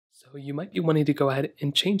So you might be wanting to go ahead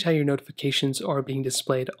and change how your notifications are being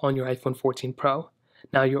displayed on your iPhone 14 Pro.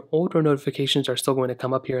 Now your older notifications are still going to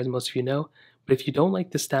come up here as most of you know, but if you don't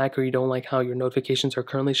like the stack or you don't like how your notifications are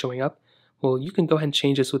currently showing up, well, you can go ahead and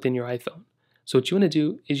change this within your iPhone. So what you want to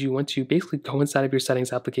do is you want to basically go inside of your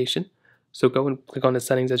settings application. So go and click on the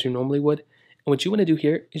settings as you normally would. And what you want to do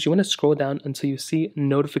here is you want to scroll down until you see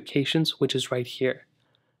notifications, which is right here.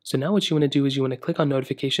 So now what you want to do is you want to click on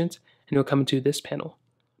notifications and you'll come into this panel.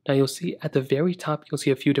 Now you'll see at the very top, you'll see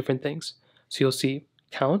a few different things. So you'll see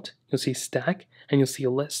count, you'll see stack, and you'll see a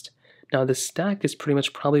list. Now the stack is pretty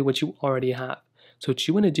much probably what you already have. So what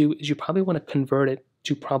you want to do is you probably want to convert it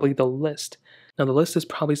to probably the list. Now the list is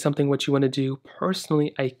probably something what you want to do.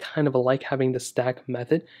 Personally, I kind of like having the stack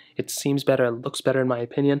method. It seems better, it looks better in my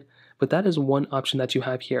opinion, but that is one option that you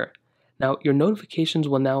have here. Now your notifications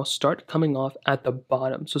will now start coming off at the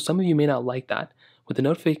bottom. So some of you may not like that. With the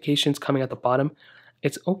notifications coming at the bottom,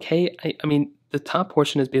 it's okay. I mean, the top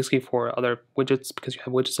portion is basically for other widgets because you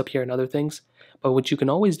have widgets up here and other things. But what you can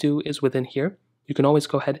always do is within here, you can always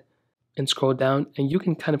go ahead and scroll down and you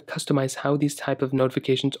can kind of customize how these type of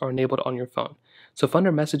notifications are enabled on your phone. So if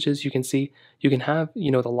under messages, you can see, you can have, the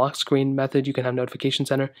lock screen method, you can have notification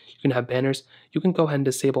center, you can have banners, you can go ahead and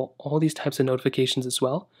disable all these types of notifications as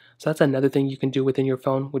well. So that's another thing you can do within your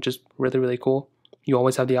phone, which is really, really cool. You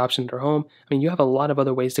always have the option under home. I mean, you have a lot of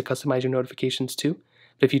other ways to customize your notifications too.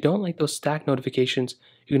 But if you don't like those stack notifications,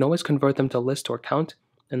 you can always convert them to list or count,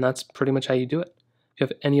 and that's pretty much how you do it. If you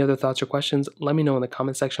have any other thoughts or questions, let me know in the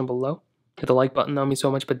comment section below. Hit the like button, that means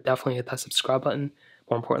so much, but definitely hit that subscribe button.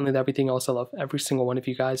 More importantly than everything else, I love every single one of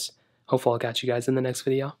you guys. Hopefully I'll catch you guys in the next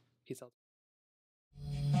video. Peace out.